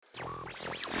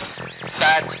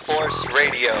Bat Force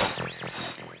Radio.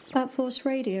 Bat Force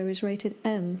Radio is rated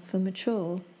M for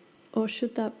mature, or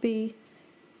should that be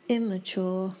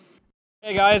immature?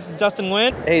 Hey guys, Dustin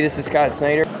Nguyen. Hey, this is Scott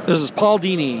Snyder. This is Paul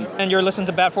Dini. And you're listening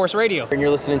to Bat Force Radio. And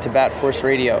you're listening to Bat Force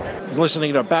Radio. You're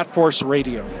listening to Bat Force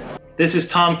Radio. This is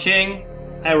Tom King.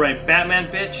 I write Batman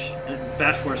Bitch, and this is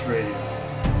Bat Force Radio.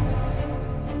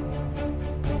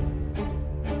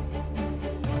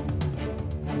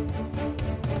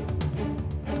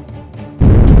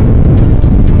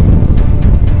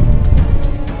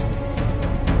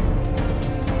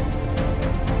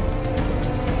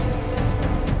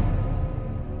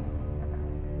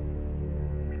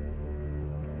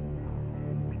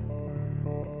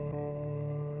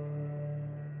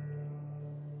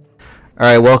 All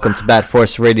right, welcome to Bat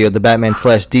Force Radio, the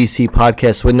Batman/DC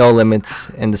podcast with no limits,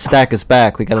 and the stack is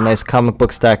back. We got a nice comic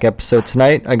book stack episode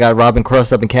tonight. I got Robin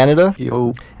Cross up in Canada,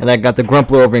 yo, and I got the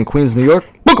Grumpler over in Queens, New York.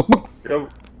 yo.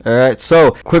 All right,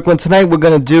 so quick one tonight. We're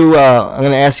gonna do. I'm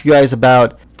gonna ask you guys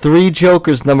about Three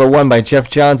Jokers #1 by Geoff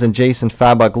Johns and Jason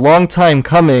Fabok. Long time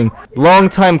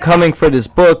coming for this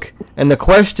book. And the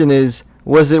question is,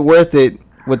 was it worth it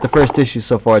with the first issue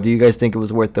so far? Do you guys think it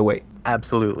was worth the wait?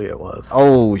 Absolutely, it was.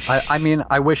 Oh, I mean,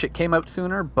 I wish it came out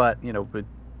sooner, but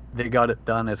they got it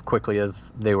done as quickly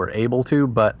as they were able to.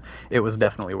 But it was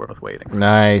definitely worth waiting.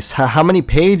 Nice. How many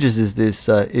pages is this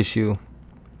issue?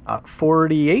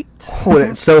 48.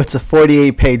 So it's a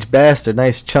 48-page bastard.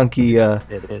 Nice chunky.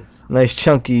 It is. Nice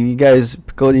chunky. You guys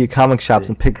go to your comic shops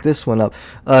and pick this one up.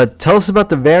 Tell us about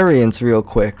the variants real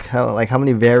quick. How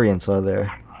many variants are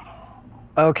there?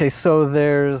 Okay, so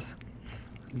there's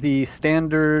the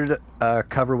standard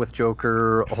cover with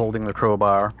Joker holding the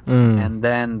crowbar, and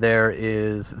then there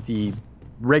is the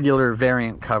regular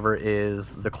variant cover is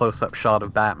the close-up shot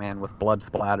of Batman with blood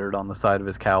splattered on the side of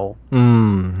his cowl.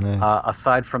 Nice.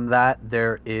 Aside from that,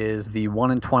 there is the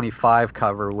 1 in 25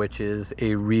 cover, which is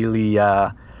a really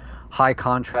high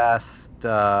contrast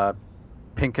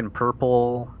pink and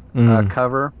purple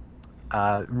cover.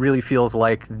 Really feels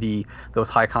like those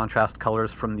high contrast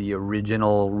colors from the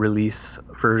original release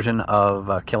version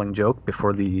of Killing Joke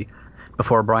before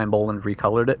Brian Boland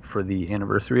recolored it for the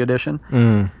anniversary edition.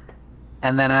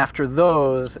 And then after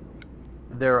those,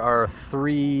 there are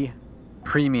 3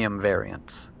 premium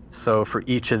variants. So for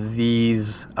each of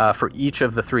these, for each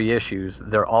of the 3 issues,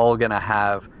 they're all going to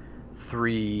have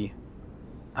 3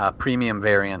 premium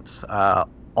variants.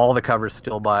 All the covers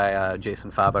still by Jason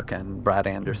Fabok and Brad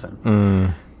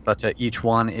Anderson. But each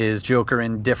one is Joker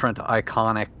in different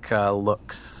iconic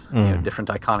looks, different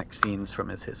iconic scenes from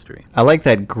his history. I like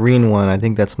that green one. I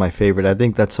think that's my favorite. I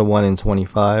think that's a 1 in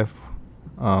 25.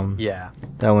 Yeah.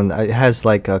 That one, it has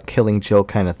like a Killing Joke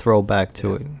kind of throwback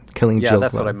to it. Killing Joke. Yeah,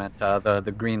 that's what I meant.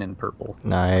 The green and purple.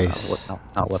 Nice.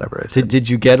 Not whatever I said. Did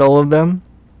you get all of them?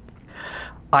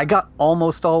 I got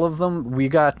almost all of them. We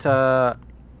got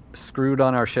screwed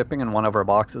on our shipping, and one of our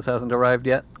boxes hasn't arrived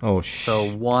yet. Oh,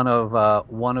 So one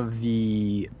of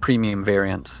the premium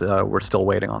variants, we're still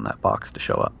waiting on that box to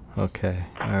show up. Okay.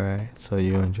 All right. So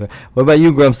you enjoy. What about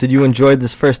you, Grumps? Did you enjoy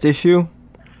this first issue?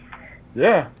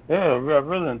 Yeah, I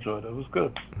really enjoyed it. It was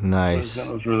good. Nice.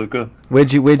 It was really good.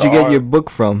 Where'd you get your book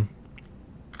from?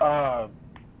 Well,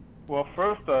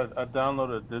 first I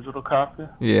downloaded a digital copy.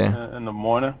 Yeah. In the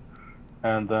morning,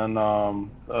 and then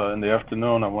in the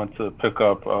afternoon I went to pick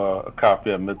up a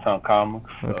copy at Midtown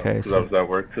Comics. Okay. Because I was at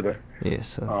work today.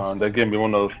 Yes. They gave me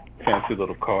one of those fancy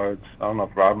little cards. I don't know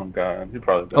if Robin got it. He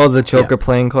probably got it. Oh, the Joker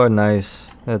playing card? Nice.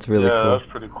 That's really cool. Yeah,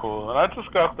 that's pretty cool. And I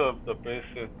just got the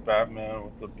basic Batman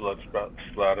with the blood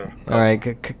splatter. All right,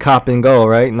 cop and go,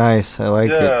 right? Nice. I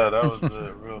like it. Yeah, that was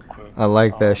it, real quick. I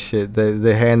like that shit.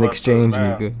 The hand exchange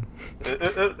would be good.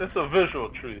 It's a visual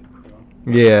treat.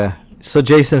 Yeah. So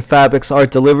Jason Fabok's art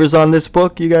delivers on this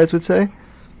book, you guys would say?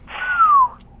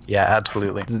 Yeah,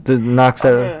 absolutely. Knocks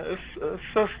out. It's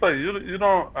just like you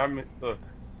don't. I mean, look,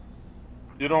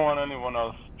 you don't want anyone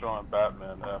else drawing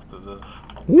Batman after this.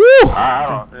 Woo! I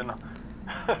don't, you know.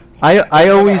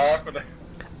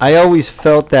 I always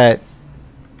felt that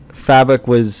Fabok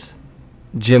was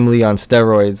Jim Lee on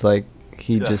steroids. Like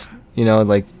he just,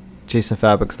 like Jason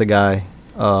Fabok's the guy.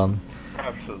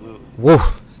 Absolutely. Whoa.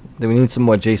 We need some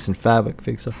more Jason Fabok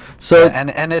fix up. So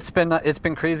and it's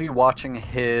been crazy watching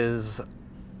his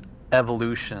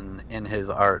evolution in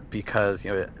his art, because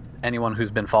anyone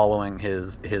who's been following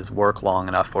his work long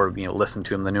enough, or listened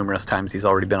to him the numerous times he's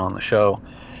already been on the show,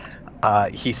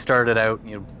 he started out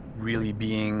really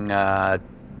being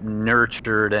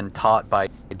nurtured and taught by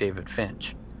David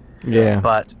Finch. Yeah.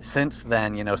 But since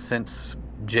then, since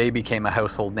Jay became a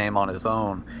household name on his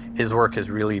own, his work has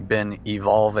really been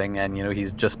evolving, and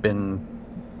he's just been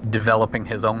developing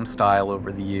his own style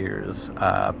over the years,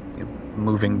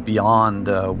 moving beyond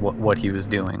what he was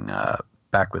doing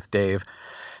back with Dave.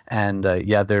 And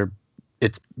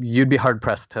you'd be hard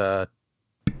pressed to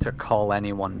call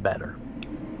anyone better.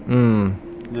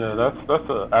 Yeah, that's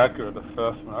an accurate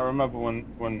assessment. I remember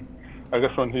when I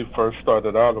guess when he first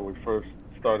started out, or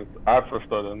I first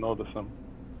started to notice him.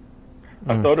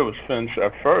 I thought it was Finch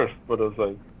at first, but it was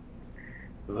like,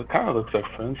 it kind of looks like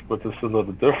Finch, but it's a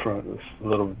little different. It's a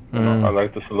little, I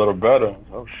like this a little better.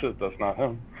 Oh shit, that's not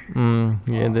him.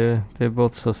 Yeah, they're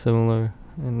both so similar.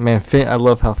 And man, I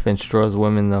love how Finch draws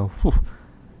women though.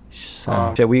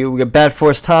 We got Bat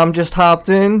Force Tom just hopped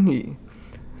in.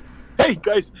 Hey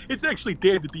guys, it's actually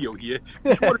Dan DiDio here.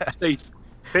 Just wanted to say,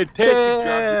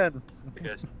 fantastic job.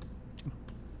 Yes.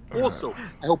 Also,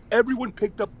 I hope everyone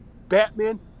picked up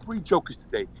Batman 3 Jokers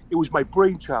today. It was my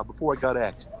brainchild before I got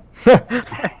axed.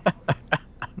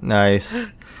 Nice.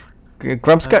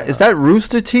 Grumps got, is that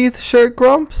Rooster Teeth shirt,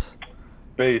 Grumps?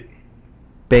 Bait.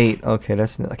 Okay,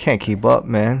 I can't keep up,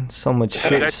 man. So much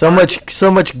shit, so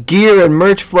much gear and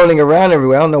merch floating around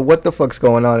everywhere. I don't know what the fuck's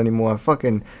going on anymore.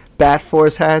 Fucking Bat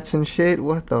Force hats and shit.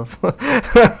 What the fuck?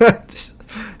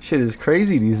 Shit is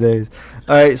crazy these days.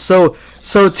 All right, so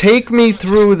take me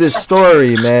through this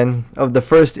story, man, of the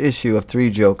first issue of 3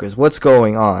 Jokers. What's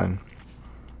going on?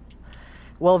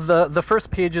 Well, the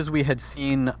first pages we had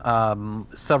seen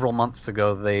several months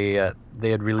ago. They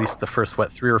had released the first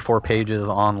 3 or 4 pages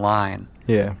online.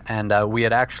 Yeah. And we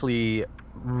had actually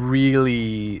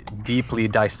really deeply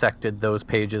dissected those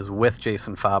pages with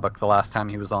Jason Fabok the last time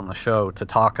he was on the show to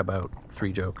talk about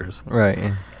 3 Jokers. Right.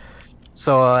 Yeah.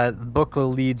 So the book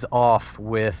leads off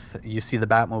with, you see the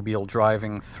Batmobile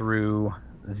driving through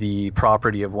the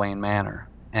property of Wayne Manor,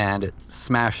 and it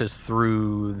smashes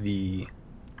through the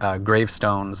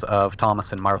gravestones of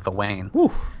Thomas and Martha Wayne.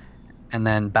 Woo. And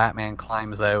then Batman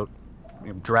climbs out,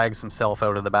 drags himself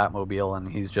out of the Batmobile, and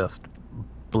he's just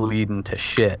bleeding to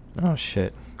shit. Oh,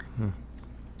 shit.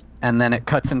 And then it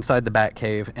cuts inside the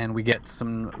Batcave, and we get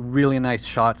some really nice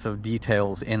shots of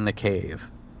details in the cave.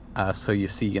 So you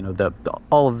see,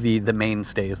 all of the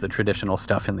mainstays, the traditional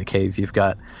stuff in the cave. You've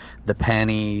got the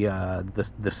penny,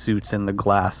 the suits in the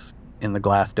glass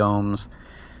domes.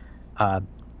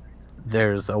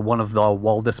 There's one of the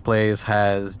wall displays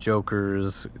has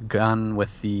Joker's gun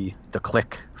with the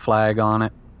click flag on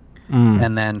it,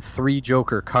 and then 3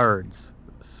 Joker cards.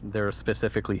 There are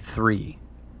specifically 3,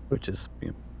 which is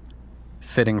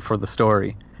fitting for the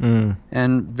story.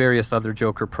 And various other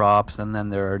Joker props, and then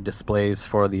there are displays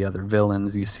for the other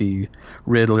villains. You see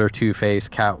Riddler, Two-Face,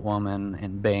 Catwoman,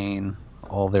 and Bane,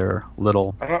 all their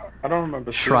little I don't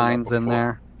remember shrines in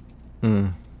there.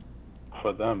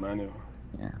 For them, anyway.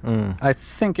 Yeah. I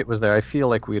think it was there. I feel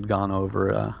like we had gone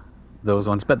over those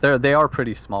ones, but they are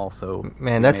pretty small, so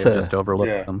man, just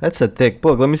overlooked them. That's a thick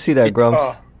book. Let me see that,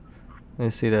 Grumps. Let me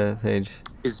see that page.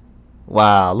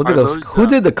 Wow, look at those. Who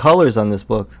did the colors on this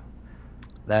book?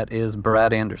 That is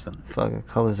Brad Anderson. Fucking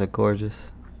colors are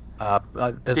gorgeous.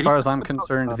 As far as I'm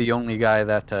concerned, the only guy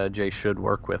that Jay should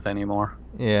work with anymore.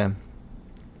 Yeah.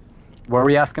 What were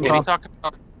we asking, Tom? Did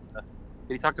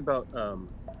he talk about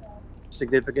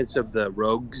significance of the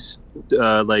rogues,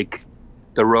 like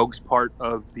the rogues part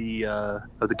of the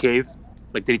cave?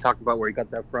 Like, did he talk about where he got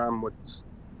that from? What's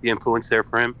the influence there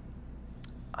for him?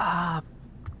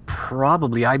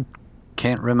 Probably. I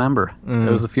can't remember.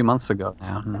 It was a few months ago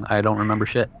now. I don't remember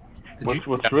shit.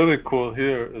 What's really cool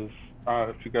here is,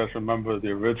 if you guys remember the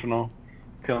original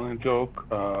Killing Joke,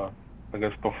 I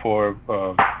guess before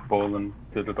Bolin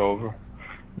did it over,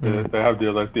 they have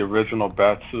the original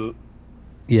bat suit.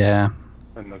 Yeah.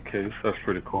 In the case, that's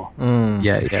pretty cool.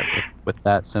 Yeah, with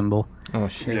that symbol. Oh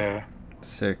shit. Yeah.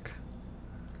 Sick.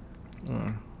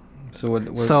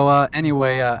 So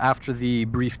anyway, after the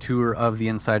brief tour of the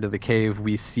inside of the cave,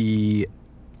 we see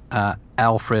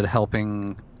Alfred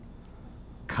helping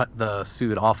cut the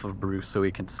suit off of Bruce so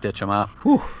he can stitch him up.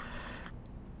 Whew.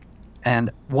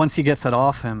 And once he gets it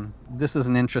off him, this is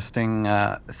an interesting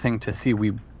thing to see.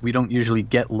 We don't usually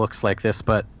get looks like this,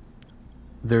 but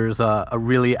there's a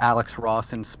really Alex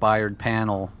Ross inspired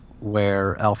panel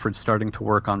where Alfred's starting to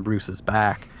work on Bruce's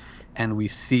back, and we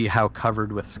see how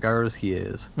covered with scars he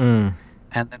is. And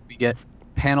then we get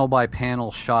panel by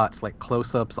panel shots, like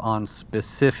close-ups on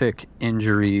specific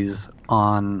injuries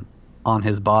on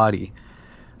his body.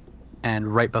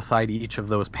 And right beside each of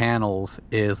those panels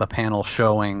is a panel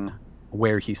showing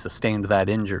where he sustained that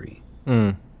injury.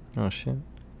 Oh shit.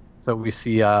 So we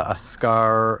see a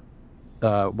scar.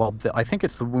 I think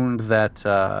it's the wound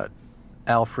that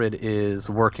Alfred is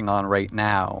working on right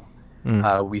now.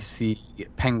 We see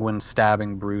Penguin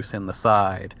stabbing Bruce in the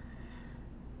side.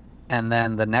 And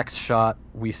then the next shot,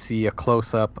 we see a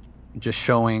close-up just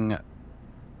showing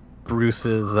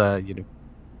Bruce's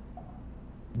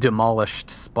demolished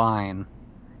spine.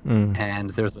 And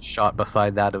there's a shot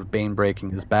beside that of Bane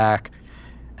breaking his back.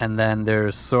 And then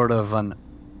there's sort of an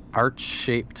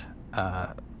arch-shaped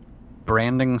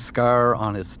branding scar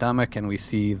on his stomach, and we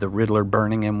see the Riddler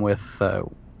burning him with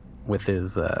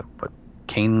his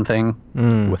cane thing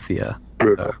with the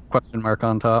question mark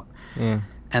on top.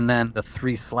 And then the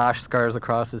 3 slash scars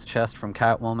across his chest from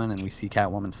Catwoman, and we see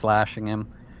Catwoman slashing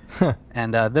him.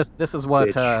 And this is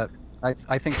what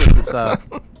I think this is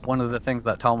one of the things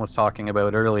that Tom was talking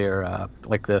about earlier,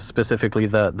 like specifically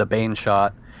the Bane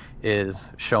shot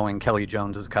is showing Kelly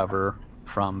Jones's cover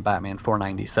from Batman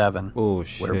 497,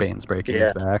 where Bane's breaking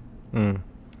his back.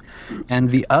 And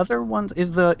the other ones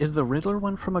is the Riddler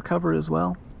one from a cover as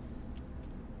well.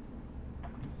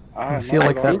 I feel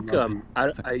like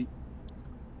that.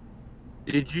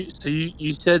 Did you? So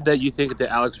you said that you think the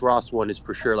Alex Ross one is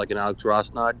for sure like an Alex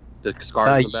Ross nod, the scars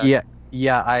on the back.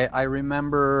 Yeah. I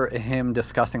remember him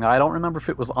discussing. I don't remember if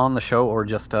it was on the show or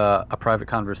just a private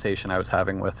conversation I was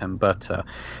having with him. But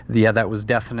that was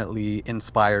definitely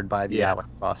inspired by the Alex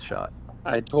Ross shot.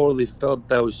 I totally felt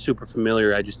that was super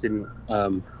familiar. I just didn't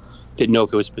know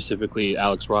if it was specifically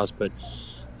Alex Ross. But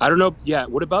I don't know. Yeah.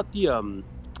 What about the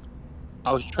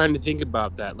I was trying to think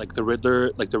about that, like the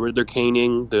Riddler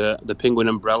caning, the Penguin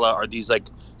umbrella. Are these like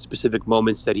specific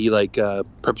moments that he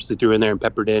purposely threw in there and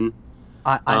peppered in?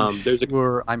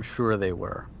 I'm sure they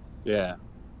were. Yeah.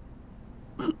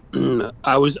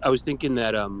 I was thinking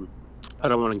that I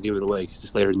don't want to give it away because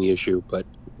it's later in the issue, but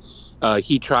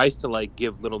he tries to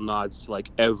give little nods to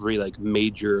every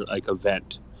major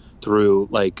event through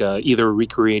either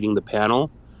recreating the panel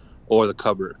or the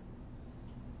cover.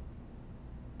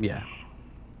 Yeah.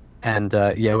 And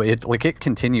it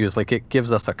continues. It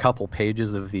gives us a couple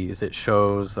pages of these. It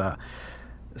shows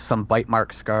some bite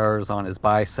mark scars on his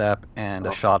bicep and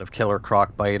a shot of Killer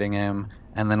Croc biting him.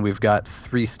 And then we've got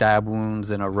 3 stab wounds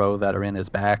in a row that are in his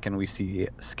back, and we see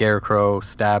Scarecrow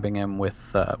stabbing him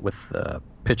with the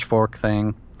pitchfork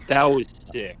thing. That was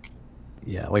sick.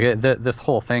 Yeah, this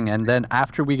whole thing. And then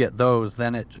after we get those,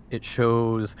 then it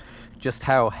shows just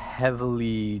how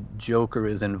heavily Joker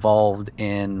is involved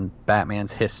in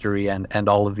Batman's history and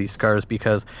all of these scars,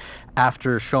 because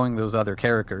after showing those other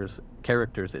characters,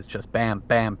 it's just bam,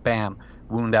 bam, bam,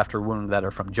 wound after wound that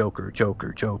are from Joker.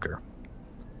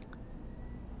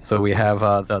 So we have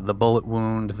the bullet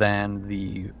wound, then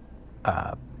the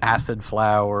acid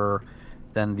flower,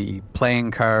 then the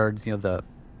playing cards, the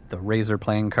razor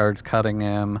playing cards cutting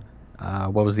him.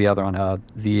 What was the other one?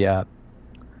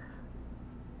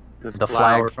 The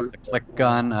flag from the click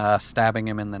gun stabbing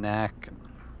him in the neck.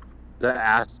 The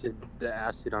acid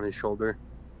on his shoulder.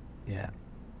 Yeah.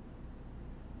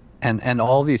 And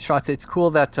all these shots, it's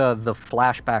cool that the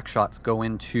flashback shots go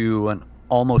into an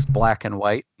almost black and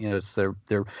white.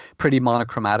 They're pretty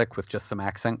monochromatic with just some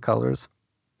accent colors,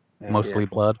 mostly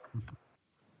blood.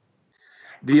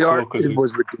 The art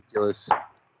was ridiculous.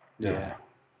 Yeah.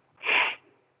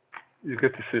 You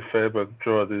get to see Faber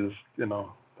draw these,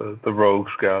 the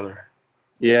rogues gather.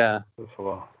 Yeah. That's a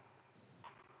lot.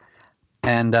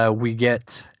 And we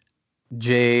get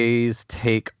Jay's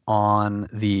take on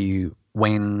the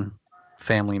Wayne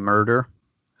family murder.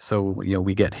 So,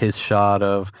 we get his shot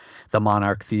of the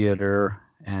Monarch Theater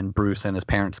and Bruce and his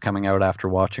parents coming out after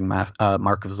watching Mark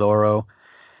of Zorro.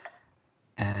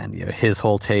 And his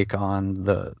whole take on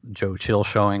the Joe Chill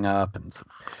showing up, and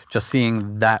just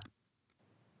seeing that.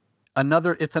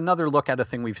 It's another look at a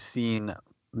thing we've seen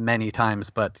many times,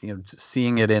 but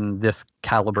seeing it in this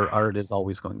caliber art is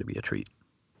always going to be a treat.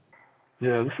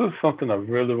 Yeah, this is something I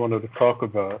really wanted to talk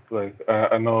about.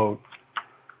 I know,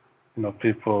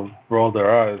 people roll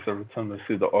their eyes every time they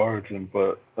see the origin,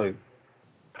 but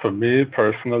for me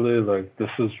personally,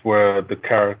 this is where the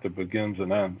character begins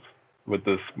and ends with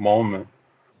this moment.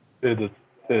 It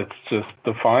just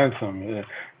defines him,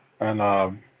 and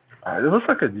it was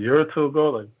a year or two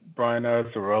ago, Brian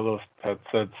Azzarello had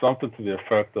said something to the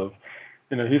effect of,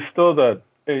 he's still that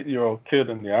 8-year-old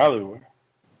kid in the alleyway.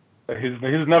 He's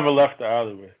never left the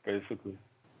alleyway, basically.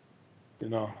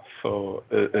 So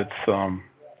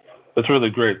it's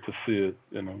really great to see it,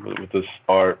 with this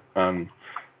art and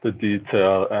the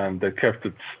detail, and they kept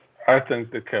it. I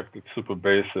think they kept it super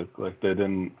basic. They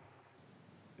didn't,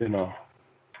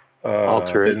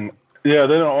 alter it. They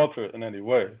didn't alter it in any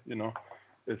way.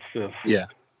 It's just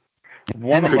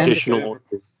one traditional.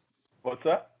 What's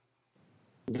that?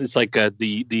 It's like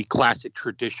the classic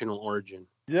traditional origin.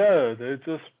 Yeah, they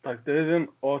just like they didn't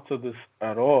alter this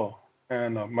at all.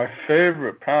 And my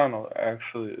favorite panel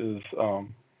actually is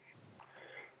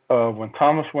when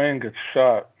Thomas Wayne gets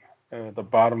shot at the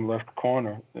bottom left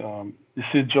corner. You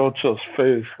see Joe Chill's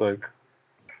face. Like,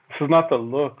 this is not the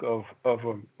look of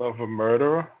a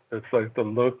murderer. It's like the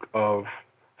look of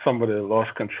somebody that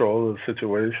lost control of the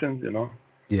situation. You know?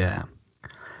 Yeah.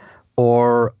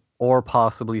 Or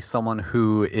possibly someone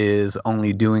who is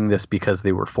only doing this because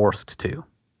they were forced to.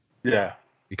 Yeah.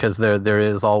 Because there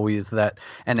is always that,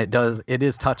 and it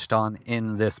is touched on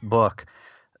in this book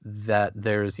that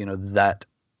there's, you know, that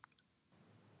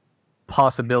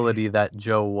possibility that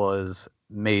Joe was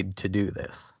made to do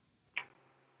this.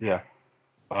 Yeah.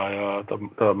 By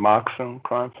the Moxon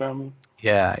crime family.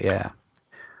 Yeah.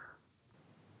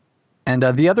 And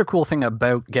the other cool thing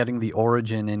about getting the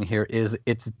origin in here is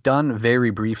it's done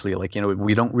very briefly. Like, you know,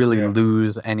 we don't really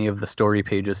lose any of the story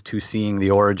pages to seeing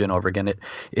the origin over again.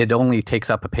 It only takes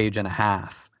up a page and a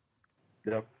half.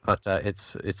 Yep. But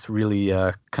it's really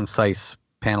concise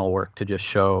panel work to just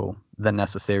show the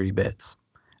necessary bits.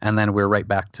 And then we're right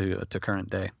back to current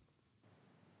day.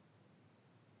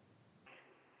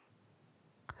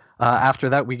 After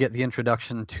that, we get the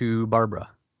introduction to Barbara.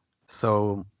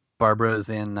 So Barbara's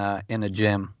in a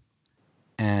gym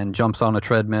and jumps on a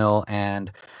treadmill,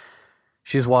 and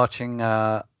she's watching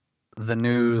the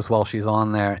news while she's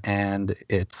on there, and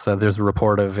it's there's a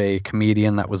report of a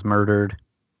comedian that was murdered.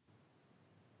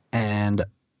 And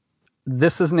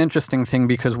this is an interesting thing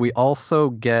because we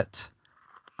also get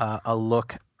a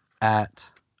look at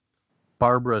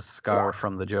Barbara's scar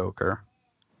from the Joker.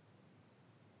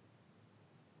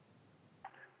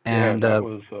 And that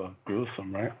was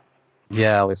gruesome, right?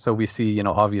 Yeah, so we see, you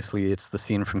know, obviously it's the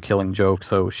scene from Killing Joke,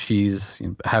 so she's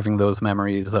having those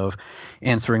memories of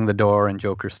answering the door and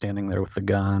Joker standing there with the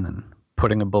gun and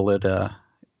putting a bullet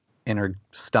in her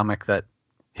stomach that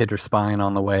hit her spine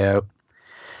on the way out.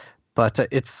 But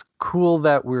it's cool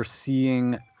that we're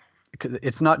seeing,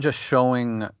 it's not just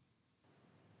showing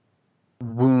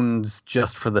wounds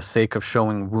just for the sake of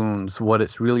showing wounds. What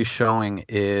it's really showing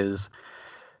is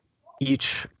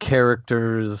each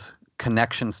character's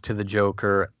connections to the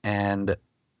Joker and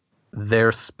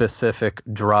their specific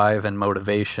drive and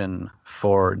motivation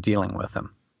for dealing with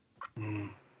him.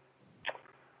 And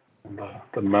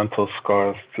the mental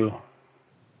scars too.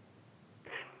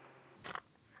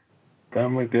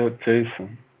 Then we get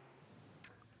Jason.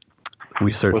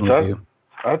 We certainly do.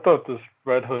 I thought this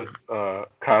Red Hood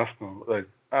costume, like,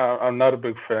 I'm not a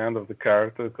big fan of the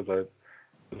character because I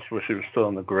just wish he was still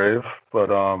in the grave. But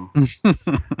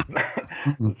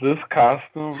this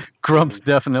costume. Grumps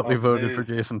definitely voted for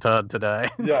Jason Todd today.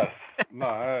 Yes. No,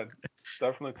 I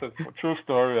definitely took true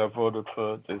story. I voted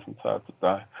for Jason Todd to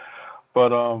die.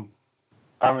 But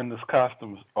I mean, this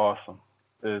costume is awesome.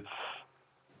 It's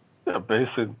a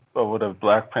basic with a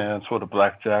black pants with a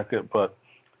black jacket, but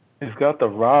he's got the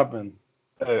Robin,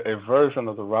 a version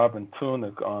of the Robin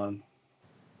tunic on,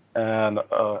 and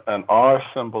an R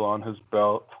symbol on his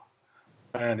belt,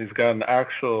 and he's got an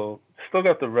actual, still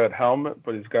got the red helmet,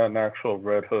 but he's got an actual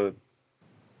Red Hood.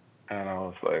 And I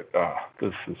was like,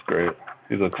 this is great.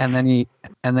 He looks. And then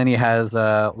he has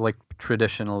like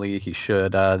traditionally he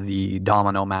should the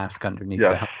domino mask underneath.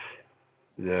 Yes.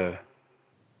 Yeah.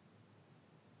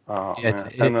 Oh,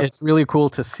 it's really cool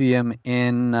to see him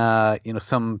in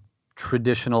some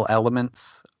traditional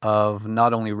elements of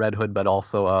not only Red Hood but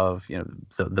also of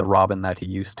the Robin that he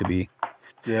used to be.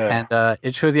 Yeah. And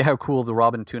it shows you how cool the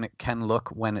Robin tunic can look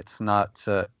when it's not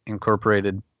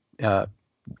incorporated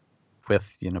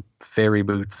with fairy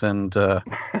boots and a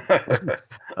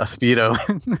Speedo.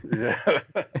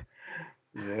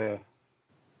 Yeah.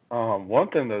 One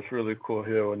thing that's really cool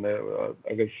here when they,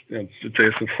 I guess,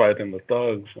 Jason's fighting the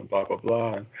thugs and blah blah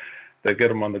blah, and they get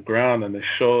him on the ground and they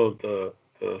show the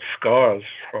scars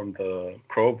from the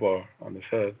crowbar on his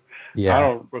head. Yeah. I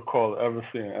don't recall ever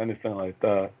seeing anything like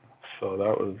that, so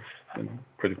that was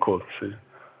pretty cool to see.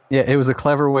 Yeah, it was a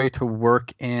clever way to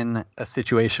work in a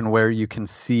situation where you can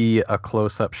see a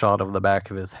close-up shot of the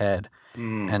back of his head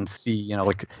and see,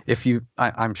 like if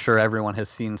I'm sure everyone has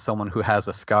seen someone who has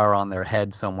a scar on their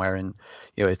head somewhere, and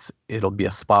it'll be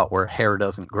a spot where hair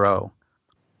doesn't grow,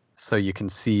 so you can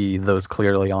see those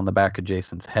clearly on the back of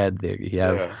Jason's head. There, he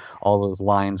has all those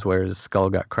lines where his skull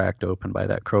got cracked open by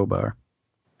that crowbar.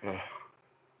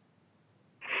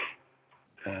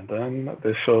 And then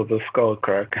they show the skull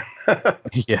crack.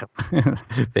 Yeah,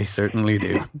 they certainly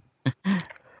do.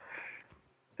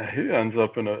 He ends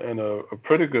up in a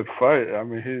pretty good fight. I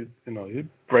mean, he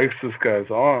breaks this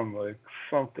guy's arm like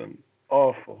something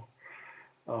awful.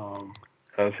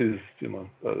 as he's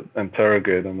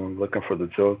interrogating him, looking for the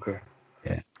Joker.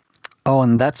 Yeah. Oh,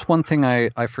 and that's one thing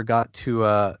I forgot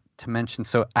to mention.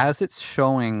 So as it's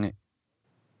showing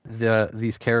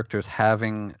these characters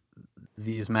having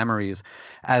these memories,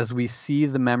 as we see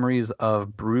the memories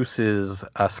of Bruce's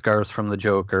scars from the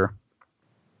Joker.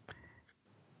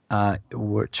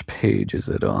 Which page is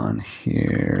it on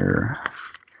here?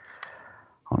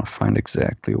 I want to find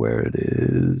exactly where it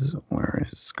is. Where are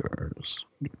his scars?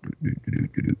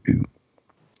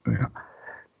 Yeah.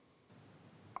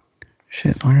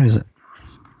 Shit, where is it?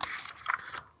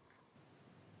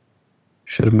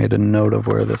 Should have made a note of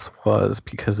where this was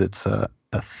because it's a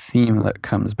theme that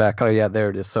comes back. Oh yeah, there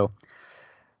it is. So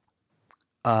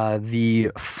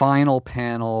the final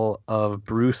panel of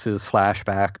Bruce's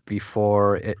flashback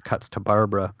before it cuts to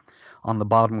Barbara, on the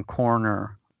bottom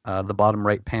corner, the bottom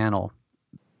right panel,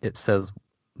 it says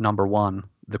number 1,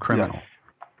 the criminal. Yes.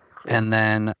 And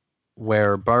then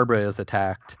where Barbara is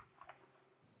attacked,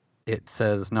 it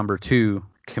says number 2,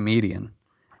 comedian.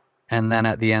 And then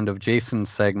at the end of Jason's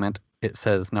segment, it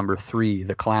says number 3,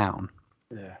 the clown.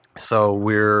 Yeah. So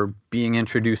we're being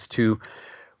introduced to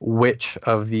which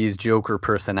of these Joker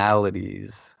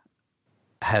personalities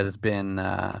has been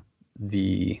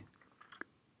the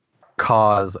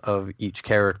cause of each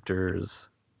character's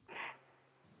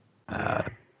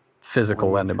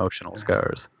physical and emotional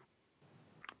scars.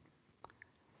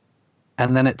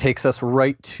 And then it takes us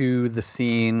right to the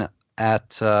scene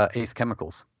at Ace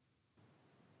Chemicals.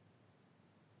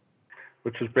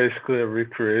 Which is basically a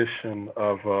recreation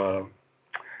of,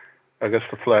 I guess,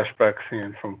 the flashback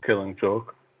scene from Killing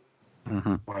Joke.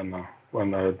 Mm-hmm.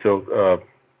 When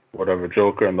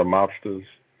Joker and the mobsters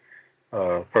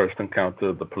first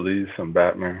encountered the police and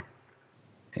Batman.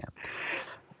 Yeah.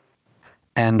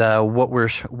 And what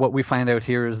we find out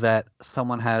here is that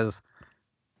someone has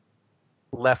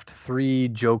left 3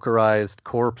 Jokerized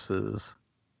corpses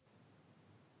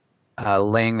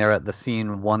laying there at the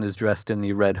scene. One is dressed in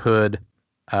the Red Hood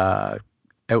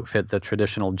outfit, the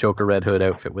traditional Joker Red Hood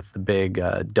outfit with the big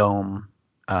dome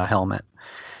helmet.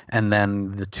 And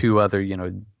then the 2 other,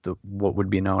 what would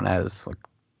be known as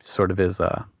sort of his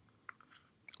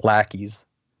lackeys.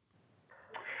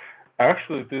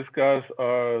 Actually, these guys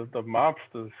are the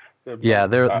mobsters.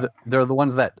 They're the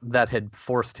ones that had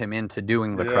forced him into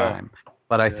doing the crime.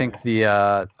 But I think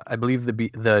I believe the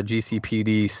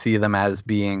GCPD see them as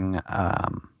being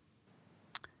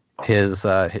his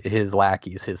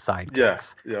lackeys, his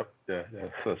sidekicks. Yeah.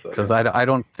 Because I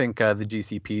don't think the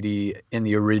GCPD in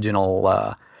the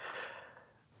original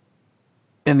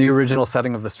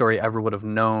setting of the story ever would have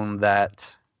known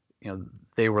that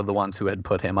they were the ones who had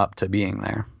put him up to being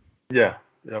there. Yeah.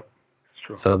 Yep. It's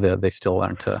true. So they still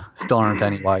aren't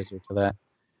any wiser to that.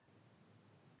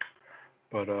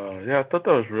 But I thought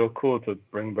that was real cool to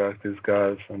bring back these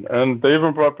guys, and they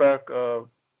even brought back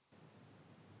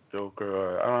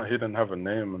Joker. I don't know, he didn't have a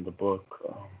name in the book,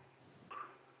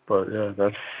 but yeah,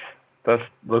 that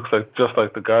looks like just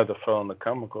like the guy that fell in the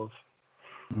chemicals,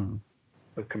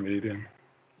 the comedian.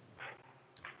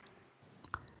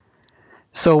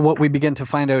 So what we begin to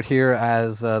find out here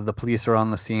as the police are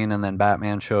on the scene and then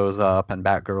Batman shows up and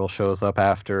Batgirl shows up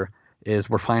after is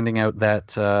we're finding out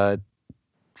that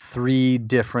 3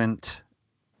 different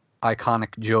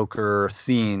iconic Joker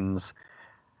scenes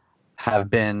have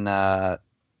been the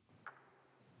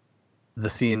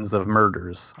scenes of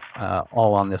murders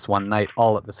all on this one night,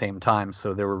 all at the same time.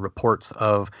 So there were reports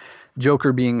of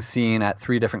Joker being seen at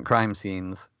 3 different crime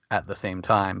scenes at the same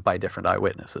time by different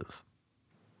eyewitnesses.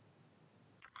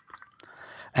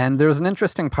 And there's an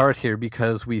interesting part here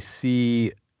because we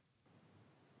see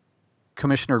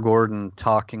Commissioner Gordon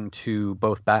talking to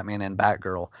both Batman and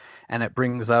Batgirl, and it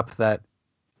brings up that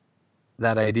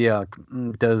idea: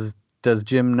 does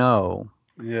Jim know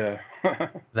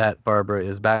that Barbara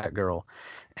is Batgirl?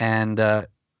 And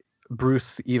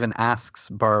Bruce even asks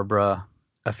Barbara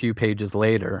a few pages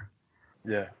later,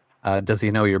 does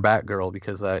he know you're Batgirl?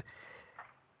 Because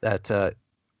that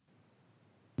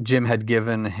Jim had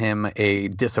given him a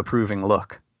disapproving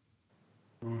look.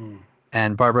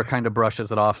 And Barbara kind of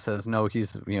brushes it off, says, no,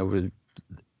 he's,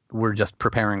 we're just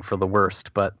preparing for the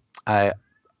worst. But I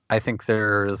think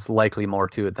there's likely more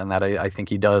to it than that. I think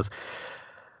he does.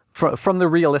 From the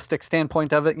realistic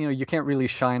standpoint of it, you can't really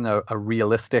shine a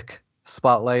realistic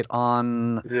spotlight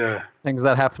on things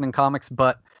that happen in comics.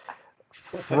 But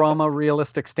from a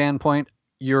realistic standpoint,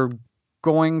 you're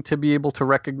going to be able to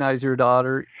recognize your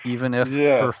daughter even if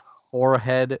her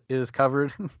forehead is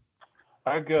covered.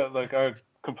 I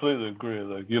completely agree.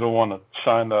 You don't want to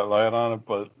shine that light on it,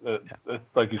 but it's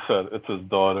like you said, it's his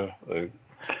daughter.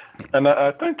 And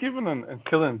I think even in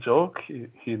Killing Joke,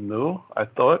 he knew. I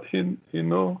thought he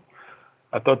knew.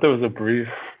 I thought there was a brief,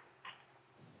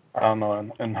 I don't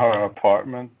know, in her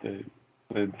apartment, they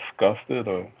discussed it,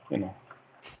 or, you know,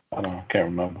 I don't know, I can't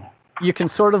remember. You can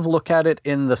sort of look at it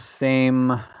in the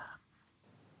same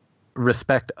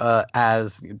respect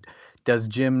as, does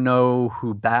Jim know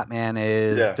who Batman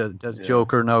is? Yeah. Does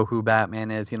Joker know who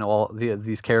Batman is? You know, all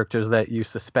these characters that you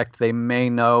suspect they may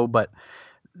know, but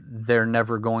they're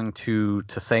never going to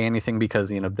say anything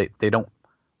because, you know, they don't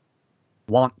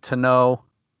want to know.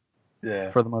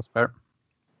 Yeah. For the most part.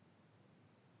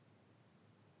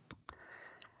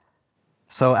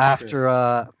 So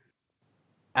after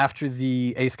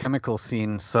the Ace Chemical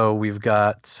scene, so we've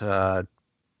got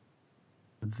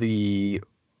the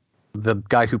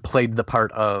guy who played the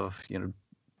part of, you know,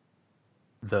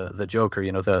 the Joker,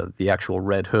 you know, the actual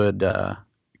Red Hood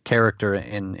character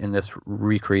in this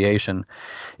recreation,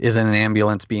 is in an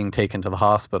ambulance being taken to the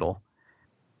hospital,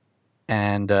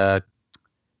 and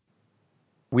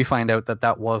we find out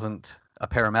that wasn't a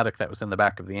paramedic that was in the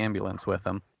back of the ambulance with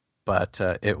him, but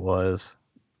it was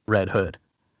Red Hood.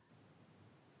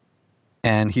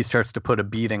 And he starts to put a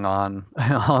beating on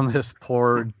this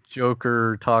poor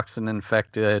Joker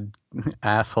toxin-infected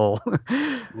asshole.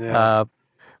 Yeah.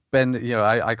 And, you know,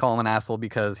 I call him an asshole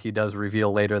because he does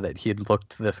reveal later that he had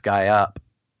looked this guy up,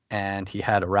 and he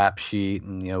had a rap sheet,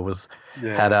 and, you know,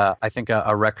 had I think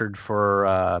a record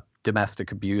for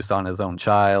domestic abuse on his own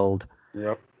child.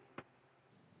 Yep.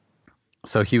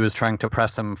 So he was trying to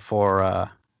press him for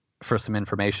some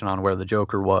information on where the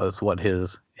Joker was, what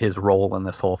his role in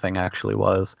this whole thing actually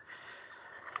was.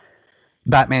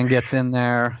 Batman gets in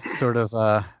there, sort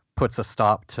of puts a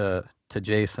stop to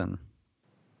Jason.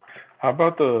 How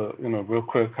about real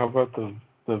quick, how about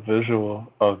the visual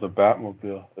of the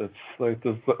Batmobile? It's like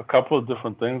there's a couple of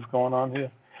different things going on here.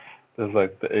 There's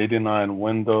like the 89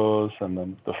 windows, and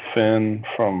then the fin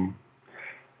from,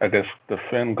 I guess the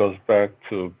fin goes back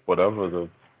to whatever the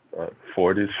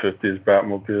 40s, 50s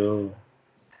Batmobile.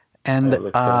 And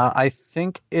I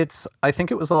think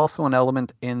it was also an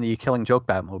element in the Killing Joke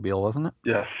Batmobile, wasn't it?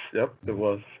 Yes, yep, it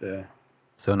was, yeah.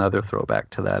 So another throwback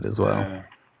to that as well. Yeah,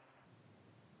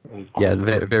 yeah,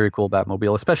 very cool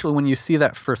Batmobile, especially when you see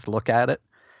that first look at it,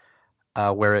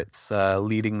 where it's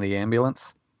leading the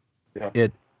ambulance. Yeah.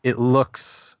 It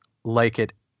looks like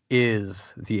it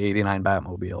is the 89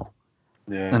 Batmobile.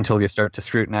 Yeah. Until you start to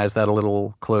scrutinize that a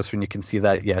little closer, and you can see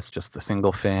that, yeah, it's just the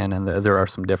single fin, and there are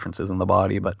some differences in the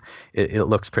body, but it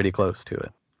looks pretty close to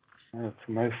it. Yeah, it's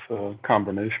a nice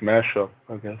combination, mashup,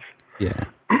 I guess. Yeah.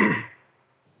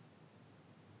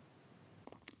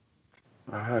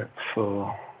 All right,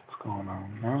 so what's going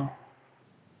on now?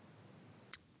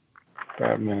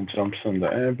 Batman jumps in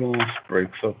the ambulance,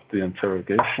 breaks up the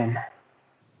interrogation.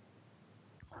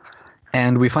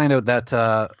 And we find out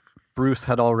that Bruce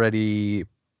had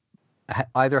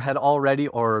either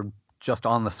or just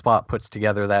on the spot puts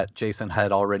together that Jason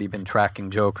had already been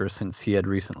tracking Joker since he had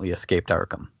recently escaped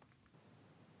Arkham.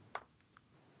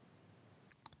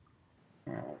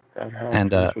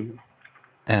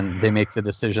 And they make the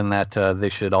decision that they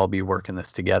should all be working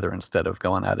this together instead of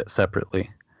going at it separately.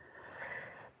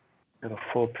 Got a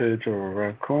full page of a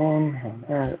raccoon.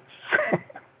 All right.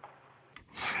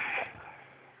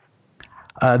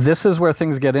 This is where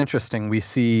things get interesting. We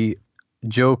see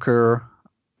Joker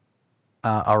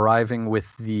arriving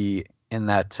in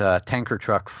that tanker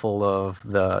truck full of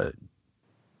the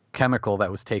chemical that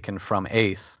was taken from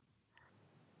Ace,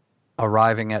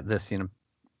 arriving at this,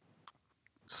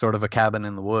 sort of a cabin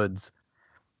in the woods,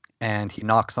 and he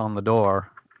knocks on the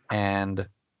door, and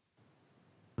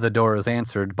the door is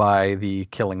answered by the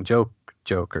Killing Joke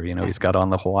Joker. He's got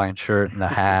on the Hawaiian shirt and the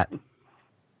hat.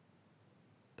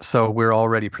 So we're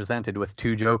already presented with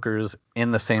two Jokers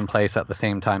in the same place at the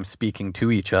same time speaking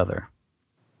to each other.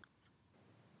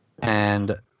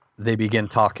 And they begin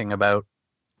talking about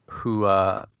who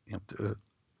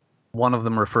one of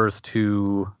them refers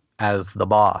to as the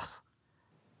boss.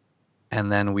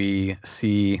 And then we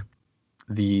see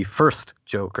the first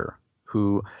Joker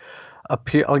who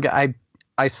appear.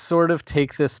 I sort of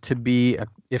take this to be,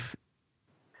 if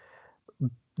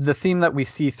the theme that we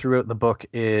see throughout the book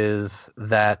is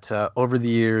that over the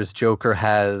years, Joker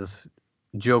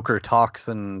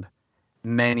toxined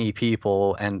many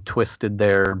people and twisted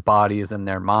their bodies and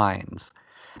their minds.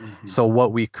 Mm-hmm. So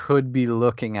what we could be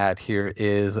looking at here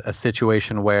is a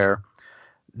situation where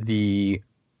the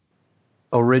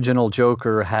original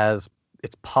Joker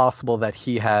it's possible that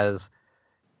he has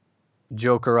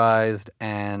Jokerized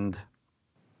and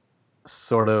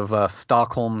sort of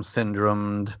Stockholm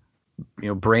syndromed,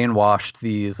 brainwashed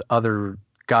these other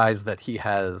guys that he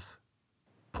has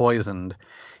poisoned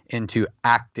into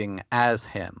acting as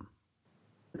him.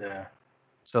 Yeah.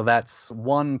 So that's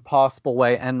one possible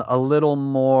way, and a little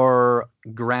more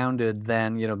grounded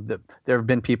than, there have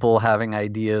been people having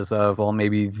ideas of, well,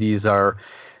 maybe these are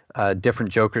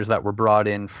different Jokers that were brought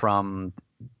in from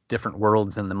different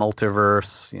worlds in the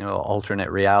multiverse, alternate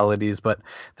realities. But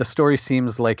the story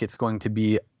seems like it's going to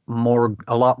be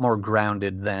a lot more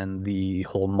grounded than the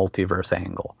whole multiverse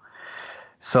angle.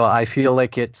 So I feel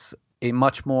like it's a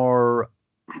much more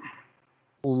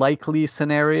likely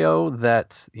scenario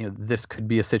that this could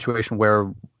be a situation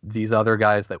where these other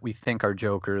guys that we think are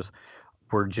Jokers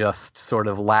were just sort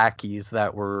of lackeys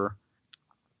that were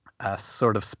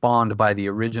sort of spawned by the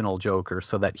original Joker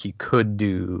so that he could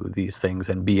do these things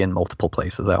and be in multiple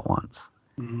places at once.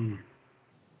 Mm-hmm.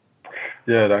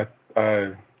 Yeah,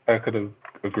 I could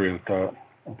agree with that.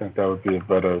 I think that would be a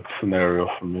better scenario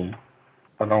for me.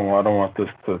 I don't want this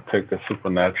to take a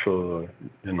supernatural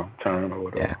turn or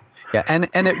whatever. Yeah,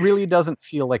 and it really doesn't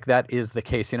feel like that is the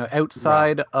case.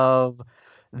 Outside of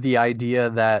the idea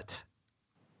that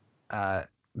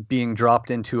being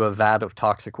dropped into a vat of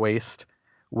toxic waste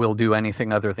will do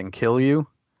anything other than kill you.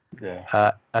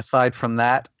 Yeah. Aside from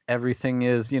that, everything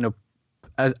is,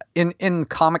 in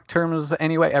comic terms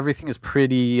anyway, everything is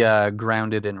pretty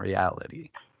grounded in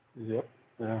reality. Yep.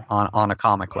 Yeah. On a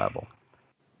comic level.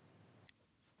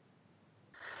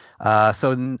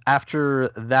 So after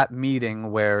that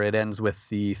meeting where it ends with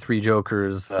the three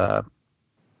Jokers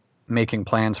making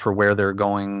plans for where they're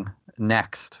going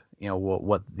next,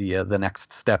 what the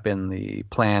next step in the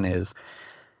plan is,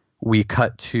 we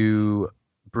cut to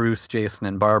Bruce, Jason,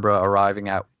 and Barbara arriving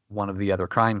at one of the other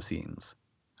crime scenes.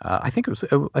 I think it was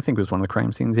one of the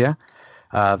crime scenes. Yeah,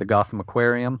 the Gotham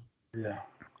Aquarium. Yeah.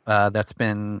 That's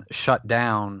been shut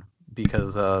down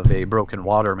because of a broken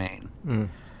water main. Mm.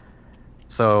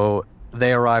 So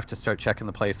they arrive to start checking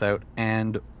the place out,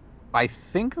 and I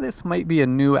think this might be a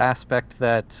new aspect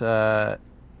that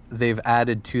they've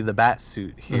added to the bat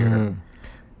suit here, Mm.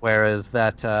 whereas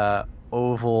that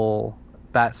oval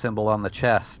bat symbol on the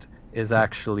chest is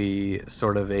actually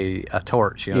sort of a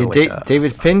torch.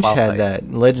 David Finch had that.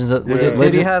 Legends of, was it Did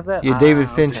Legend? he have that? Yeah, David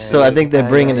Finch. Okay. So I think they're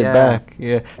bringing it back.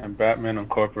 Yeah. And Batman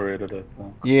incorporated it.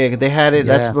 So. Yeah, they had it.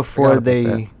 That's Yeah, before forgot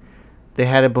about that. they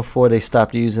had it before they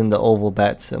stopped using the oval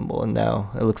bat symbol, and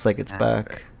now it looks like it's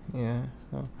back. Yeah.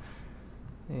 So,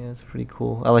 yeah, it's pretty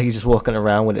cool. I like he's just walking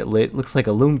around with it lit. Looks like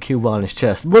a loom cube on his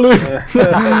chest. You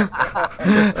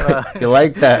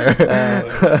like that?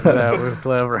 That was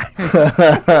clever.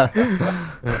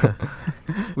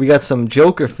 We got some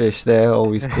Joker fish there.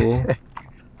 Always cool.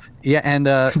 Yeah, and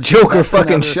Joker that's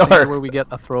fucking another thing shark. where we get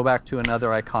a throwback to another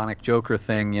iconic Joker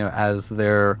thing. As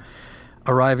they're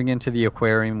arriving into the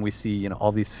aquarium, we see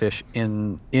all these fish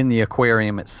in the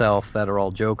aquarium itself that are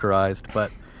all Jokerized,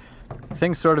 but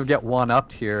things sort of get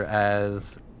one-upped here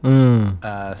as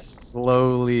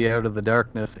slowly out of the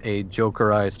darkness a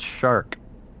Jokerized shark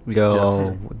We go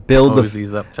just build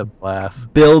mosey's up to the glass.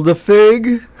 Build a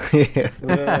fig.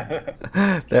 Yeah.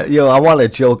 I want a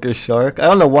Joker shark. I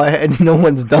don't know why no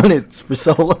one's done it for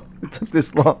so long. It took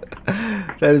this long.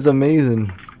 That is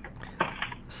amazing.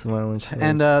 Smiling shark.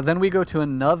 And then we go to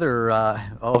another.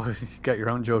 You got your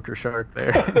own Joker shark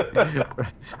there.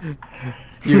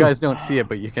 You guys don't see it,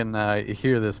 but you can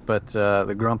hear this. But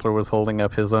the Grumpler was holding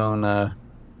up his own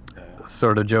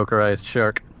sort of Jokerized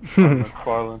shark.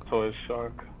 McFarlane toy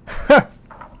shark.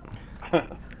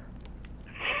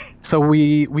 So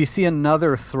we see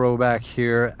another throwback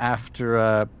here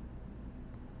after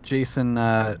Jason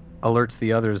alerts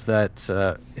the others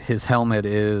that his helmet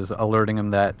is alerting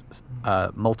him that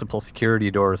multiple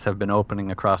security doors have been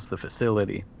opening across the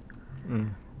facility.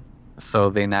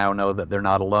 So they now know that they're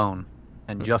not alone.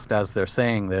 And just as they're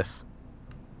saying this,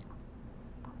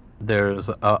 there's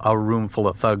a room full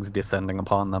of thugs descending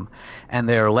upon them, and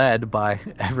they are led by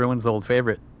everyone's old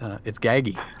favorite. It's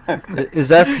Gaggy.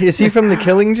 Is he from The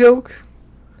Killing Joke?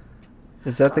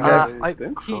 Is that the guy?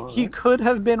 He could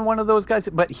have been one of those guys,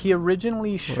 but he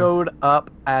originally showed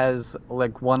up as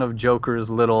like one of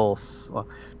Joker's little.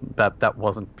 That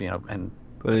wasn't and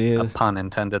but he is. A pun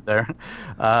intended there.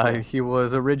 He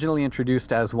was originally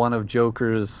introduced as one of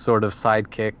Joker's sort of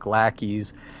sidekick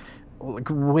lackeys.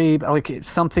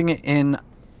 Something in,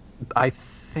 I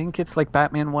think it's like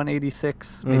Batman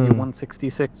 186, maybe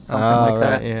 166, something like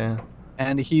that. Yeah.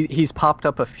 And he's popped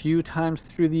up a few times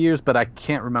through the years, but I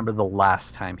can't remember the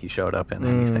last time he showed up in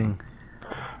anything.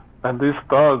 And these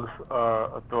thugs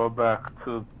are a throwback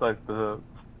to like the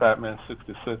Batman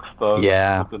 66 thugs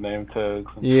with the name tags.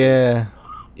 Yeah.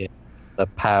 the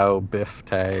POW Biff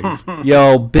tags.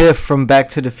 Yo, Biff from Back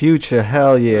to the Future.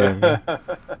 Hell yeah.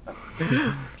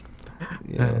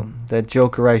 Yeah, that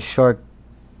Joker-Eye shark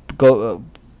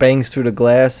bangs through the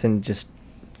glass and just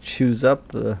chews up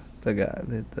the guy,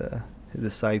 the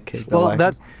sidekick. Well,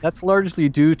 that's largely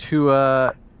due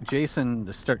to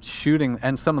Jason starts shooting,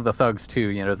 and some of the thugs too.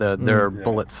 You know, there are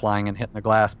bullets flying and hitting the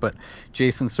glass, but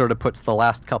Jason sort of puts the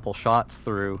last couple shots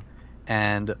through,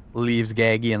 and leaves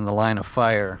Gaggy in the line of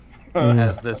fire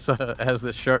as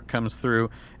this shark comes through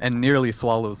and nearly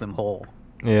swallows him whole.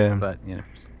 Yeah. But you know,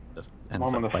 just ends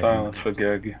Moment up of biting silence him. for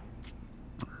Gaggy.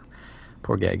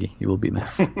 Poor Gaggy, you will be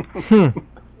missed.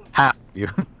 Half of you.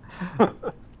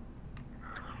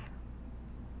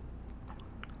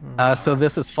 So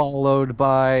this is followed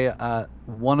by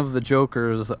one of the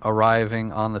Jokers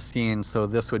arriving on the scene. So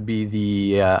this would be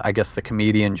the, I guess, the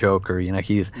comedian Joker. You know,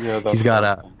 he's got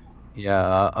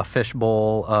a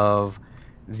fishbowl of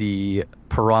the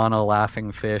piranha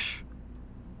laughing fish,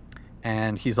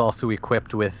 and he's also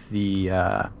equipped with the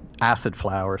acid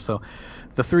flower. So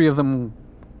the three of them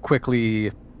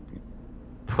quickly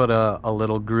put a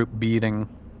little group beating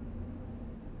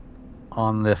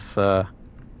on this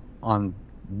on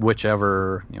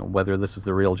whichever, you know, whether this is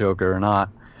the real Joker or not.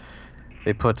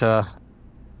 They put a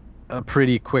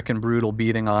pretty quick and brutal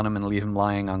beating on him and leave him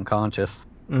lying unconscious.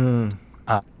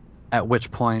 At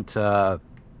which point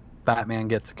Batman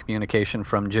gets a communication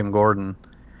from Jim Gordon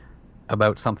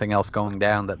about something else going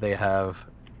down, that they have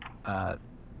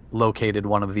located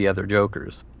one of the other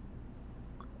Jokers.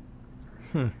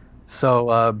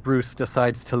 So Bruce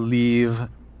decides to leave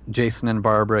Jason and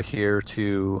Barbara here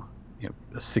to, you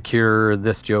know, secure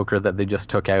this Joker that they just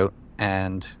took out,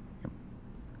 and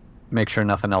make sure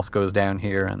nothing else goes down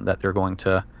here, and that they're going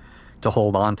to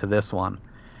hold on to this one.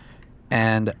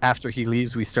 And after he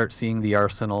leaves, we start seeing the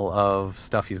arsenal of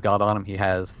stuff he's got on him. He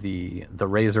has the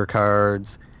Razor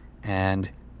cards, and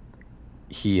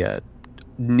he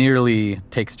nearly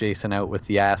takes Jason out with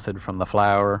the acid from the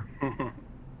flower.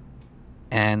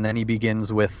 And then he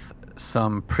begins with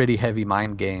some pretty heavy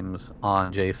mind games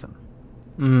on Jason.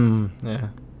 Yeah.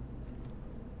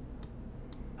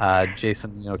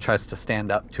 Jason, you know, tries to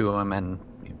stand up to him and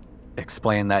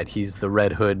explain that he's the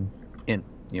Red Hood,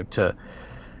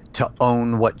 to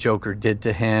own what Joker did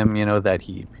to him. You know, that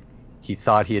he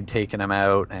thought he had taken him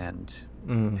out, and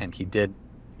he did.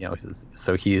 You know,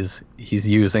 so he's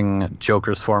using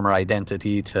Joker's former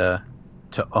identity to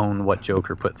own what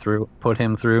Joker put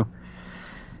him through.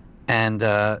 And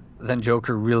then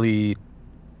Joker really,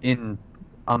 in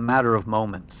a matter of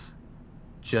moments,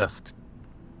 just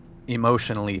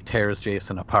emotionally tears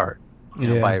Jason apart, you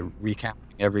know, by recounting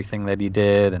everything that he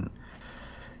did, and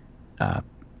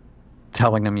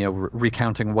telling him, you know,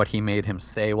 recounting what he made him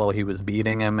say while he was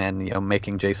beating him, and, you know,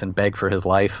 making Jason beg for his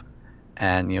life.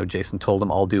 And, you know, Jason told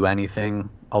him, I'll do anything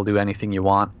you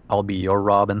want. I'll be your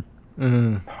Robin.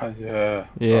 Yeah.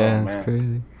 Yeah, it's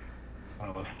crazy.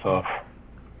 That was tough.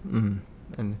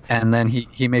 And then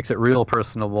he makes it real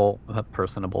personable,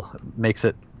 makes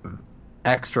it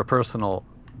extra personal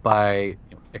by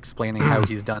explaining how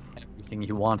he's done everything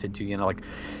he wanted to. You know, like,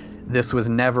 this was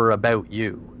never about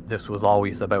you. This was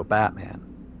always about Batman.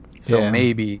 So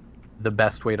maybe the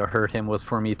best way to hurt him was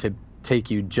for me to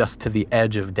take you just to the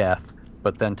edge of death,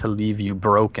 but then to leave you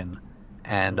broken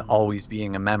and always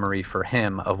being a memory for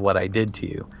him of what I did to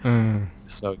you.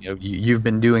 So, you know, you've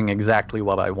been doing exactly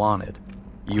what I wanted.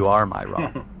 You are my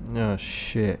Robin. Oh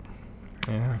shit.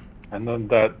 Yeah. And then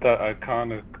that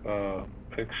iconic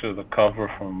picture, the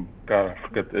cover from, God, I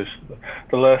forget the issue,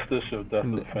 the last issue of Death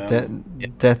in the Family.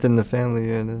 Death in the Family.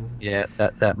 Yeah, it is. Yeah,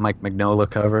 that Mike Mignola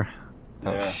cover.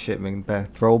 Oh shit, man!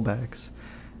 Throwbacks.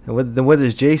 And what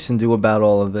does Jason do about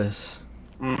all of this?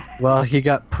 Well, he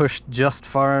got pushed just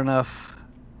far enough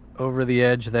over the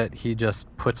edge that he just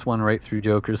puts one right through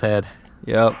Joker's head.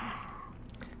 Yep.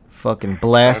 Fucking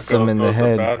blasts him in the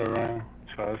head.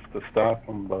 Tries to stop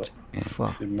him, but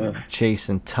he missed.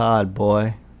 Jason Todd,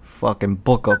 boy. Fucking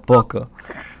Booker.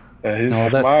 Yeah, he's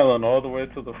smiling all the way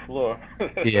to the floor.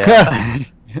 Yeah.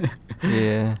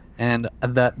 Yeah. And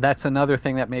that's another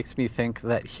thing that makes me think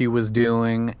that he was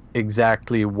doing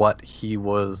exactly what he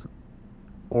was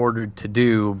ordered to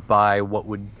do by what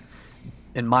would,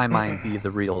 in my mind, be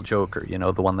the real Joker. You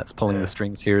know, the one that's pulling the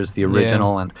strings here is the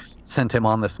original, and sent him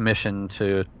on this mission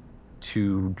to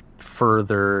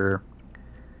further,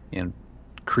 you know,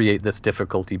 create this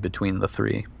difficulty between the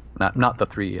three. Not the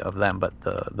three of them, but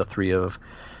the three of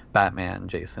Batman,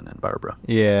 Jason, and Barbara.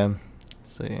 Yeah.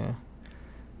 So yeah.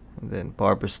 And then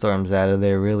Barbara storms out of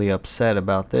there really upset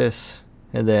about this.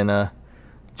 And then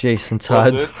Jason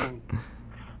Todd's...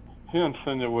 he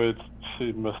insinuates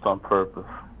she missed on purpose.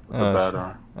 The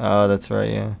battering. Oh, that's right.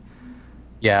 Yeah.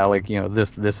 Yeah, like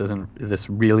this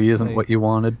really isn't what you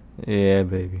wanted. Yeah,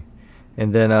 baby.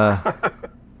 And then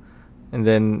and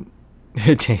then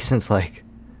Jason's like,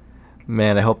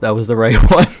 man, I hope that was the right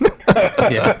one.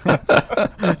 Yeah.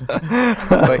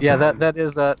 But yeah,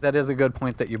 that is a good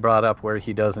point that you brought up, where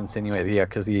he does insinuate,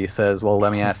 because he says, well,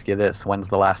 let me ask you this: when's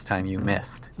the last time you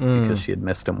missed? Because she had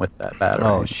missed him with that battering.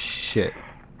 Oh shit.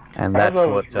 And that's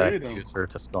what cues her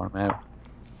to storm out.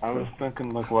 I was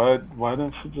thinking, like, why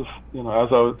didn't she just,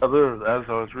 as I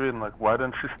was reading, like, why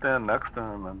didn't she stand next to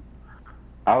him and,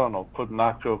 I don't know,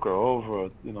 knock Joker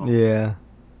over, Yeah.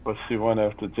 But she went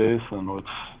after Jason, which,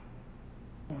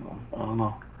 I don't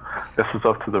know. This is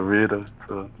up to the reader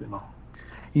to,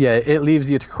 Yeah, it leaves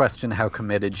you to question how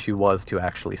committed she was to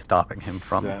actually stopping him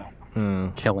from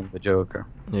killing the Joker.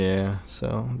 Yeah,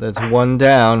 so that's one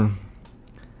down.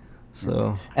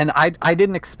 So. And I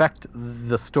didn't expect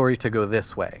the story to go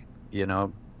this way,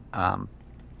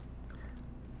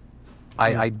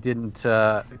 I didn't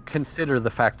consider the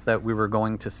fact that we were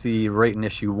going to see right in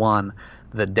issue 1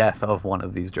 the death of one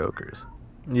of these Jokers.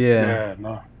 Yeah. Yeah,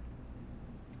 no.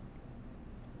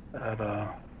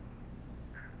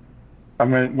 I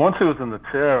mean, once he was in the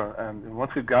chair, and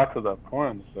once he got to that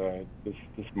point, this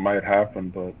might happen.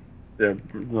 But yeah,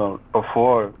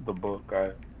 before the book,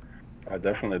 I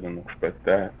definitely didn't expect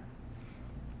that.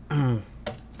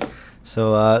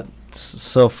 So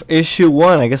for issue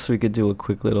 1, I guess we could do a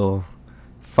quick little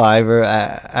fiver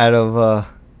out of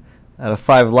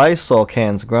 5 Lysol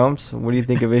cans. Grumps, what do you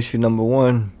think of issue number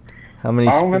 1? How many?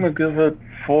 I'm gonna give it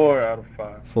 4 out of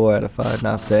 5. 4 out of 5,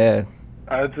 not bad.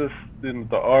 I just,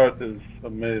 the art is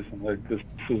amazing. Like, this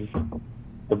is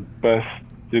the best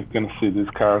you're gonna see these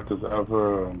characters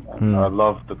ever, and I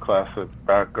love the classic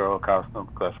Batgirl costume,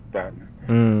 classic Batman.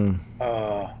 And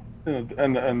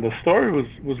the story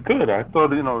was good. I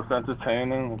thought it was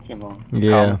entertaining. It's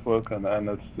comic book, and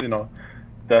it's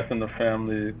Death in the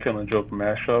Family, Killing Joke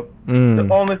mashup. The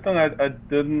only thing I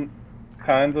didn't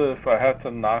if I had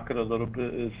to knock it a little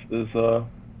bit is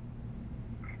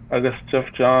I guess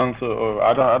Jeff Johns or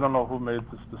I don't know who made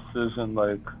this decision.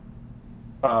 Like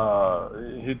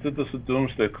he did this with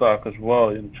Doomsday Clock as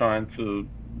well, trying to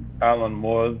Alan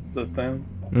Moore the thing.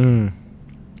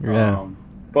 Yeah.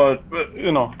 But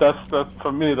that's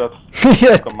for me. That's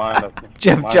like a minor.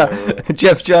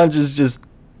 Jeff Johns is just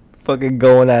fucking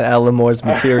going at Alan Moore's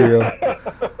material. I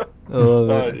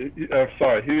love it. I'm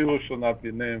sorry, he who shall not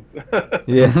be named.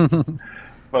 Yeah.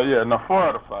 But yeah, no, 4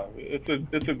 out of 5.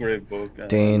 It's a great book.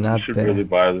 Dang, not you should bad. really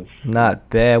buy this. Not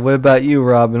bad. What about you,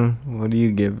 Robin? What do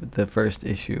you give the first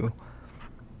issue?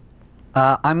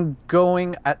 I'm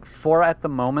going at 4 at the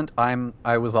moment.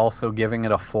 I was also giving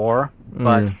it a 4,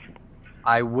 but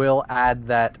I will add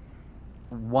that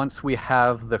once we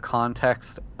have the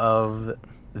context of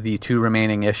the 2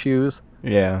 remaining issues,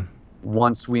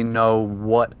 once we know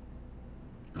what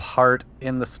part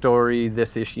in the story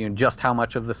this issue and just how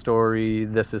much of the story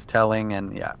this is telling,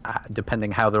 and depending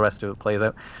how the rest of it plays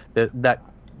out,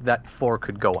 that 4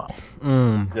 could go up.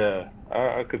 Yeah,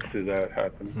 I could see that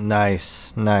happening.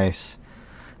 Nice.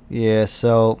 Yeah,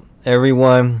 so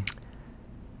everyone,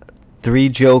 3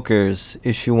 Jokers,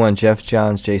 issue 1, Jeff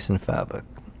Johns, Jason Fabok.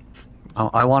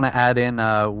 I want to add in,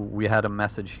 we had a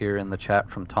message here in the chat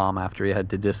from Tom after he had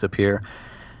to disappear.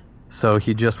 So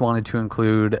he just wanted to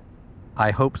include,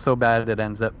 I hope so bad it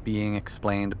ends up being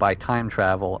explained by time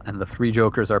travel, and the 3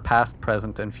 Jokers are past,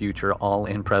 present, and future, all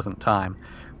in present time.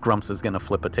 Grumps is going to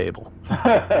flip a table.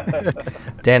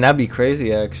 Dan, that'd be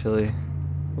crazy, actually.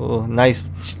 Oh, nice.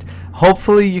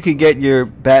 Hopefully you could get your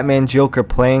Batman Joker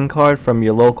playing card from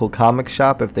your local comic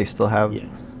shop if they still have...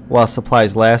 Yes. While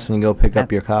supplies last, when you go pick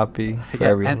up your copy for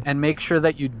everyone. And make sure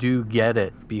that you do get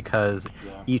it, because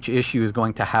each issue is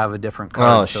going to have a different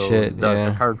card. Oh, shit,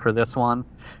 The card for this one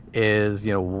is,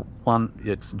 one,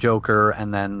 it's Joker,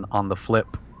 and then on the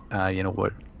flip,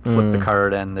 flip the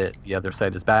card, and the other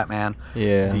side is Batman.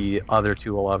 Yeah. The other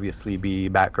 2 will obviously be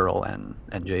Batgirl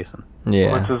and Jason.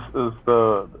 Yeah. Which is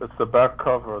the back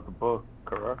cover of the book,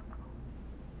 correct?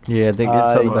 Yeah, I think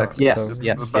it's on the back. Yes, the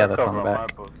that's back on the cover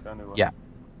back. of my book, anyway.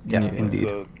 Yeah, indeed.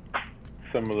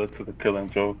 Similar to the Killing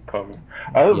Joke cover.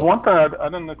 One thing I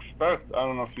didn't expect. I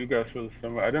don't know if you guys feel the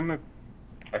same way.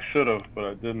 I should have, but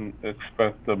I didn't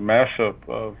expect the mashup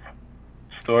of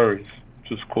stories,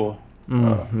 which is cool.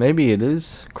 Maybe it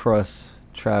is cross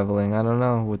traveling. I don't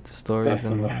know with the stories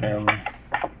in the family.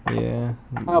 Yeah.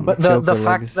 But the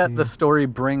fact that the story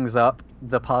brings up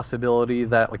the possibility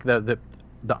that the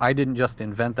I didn't just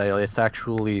invent that. It's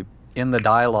actually in the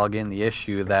dialogue in the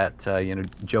issue that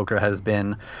Joker has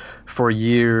been for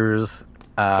years.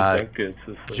 Decades,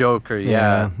 Joker,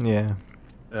 yeah.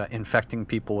 Infecting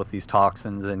people with these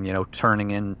toxins and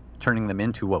turning them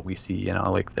into what we see.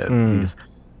 Like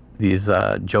these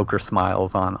Joker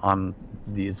smiles on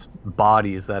these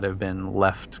bodies that have been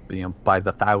left by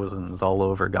the thousands all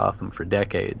over Gotham for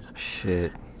decades.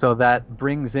 Shit. So that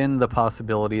brings in the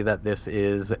possibility that this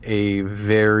is a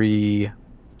very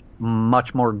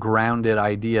much more grounded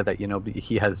idea that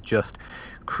he has just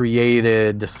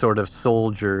created sort of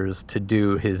soldiers to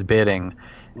do his bidding,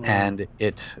 and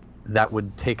that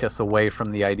would take us away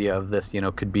from the idea of this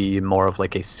could be more of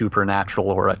like a supernatural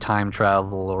or a time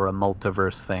travel or a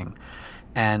multiverse thing.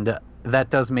 And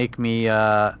that does make me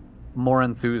more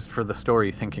enthused for the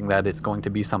story, thinking that it's going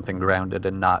to be something grounded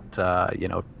and not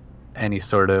any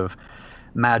sort of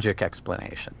magic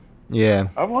explanation. Yeah.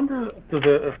 I wonder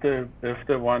if they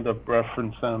wind up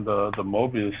referencing the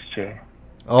Mobius chair.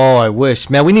 Oh, I wish,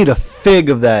 man. We need a fig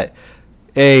of that.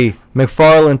 A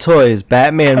McFarlane Toys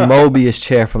Batman Mobius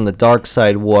chair from the Dark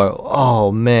Side War. Oh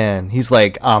man, he's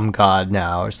like, I'm God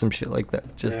now, or some shit like that.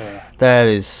 That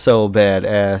is so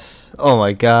badass. Oh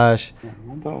my gosh.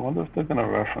 I wonder if they're gonna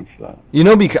reference that.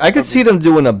 Because I could see them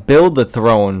doing a Build the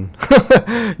Throne.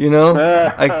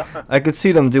 I could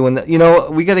see them doing that.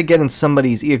 We got to get in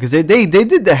somebody's ear because they did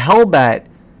the Hellbat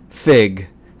fig,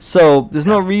 so there's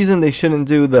no reason they shouldn't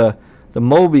do the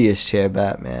Mobius chair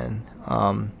Batman.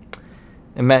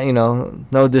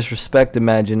 No disrespect to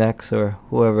Imaginex or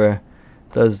whoever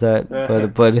does that,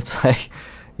 but it's like,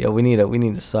 we need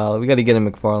a solid. We got to get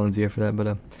in McFarlane's ear for that,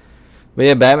 but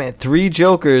yeah, Batman 3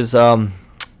 Jokers.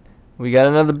 We got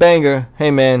another banger.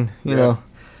 Hey man,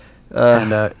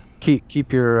 and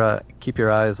keep your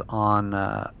eyes on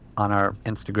our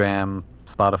Instagram,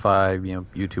 Spotify,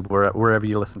 YouTube, wherever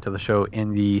you listen to the show.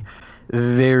 In the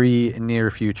very near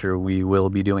future, we will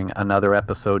be doing another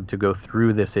episode to go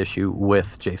through this issue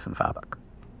with Jason Fabok.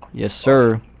 Yes,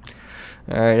 sir.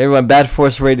 All right, everyone. Bat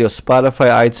Force Radio,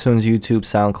 Spotify, iTunes, YouTube,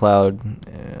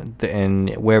 SoundCloud, and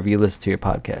wherever you listen to your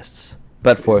podcasts.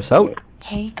 Bat Force out.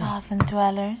 Hey, Gotham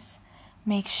dwellers.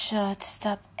 Make sure to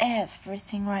stop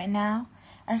everything right now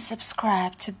and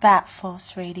subscribe to Bat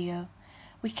Force Radio.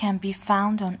 We can be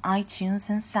found on iTunes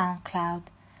and SoundCloud.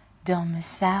 Don't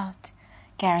miss out.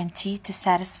 Guaranteed to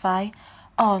satisfy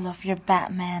all of your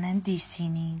Batman and DC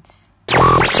needs.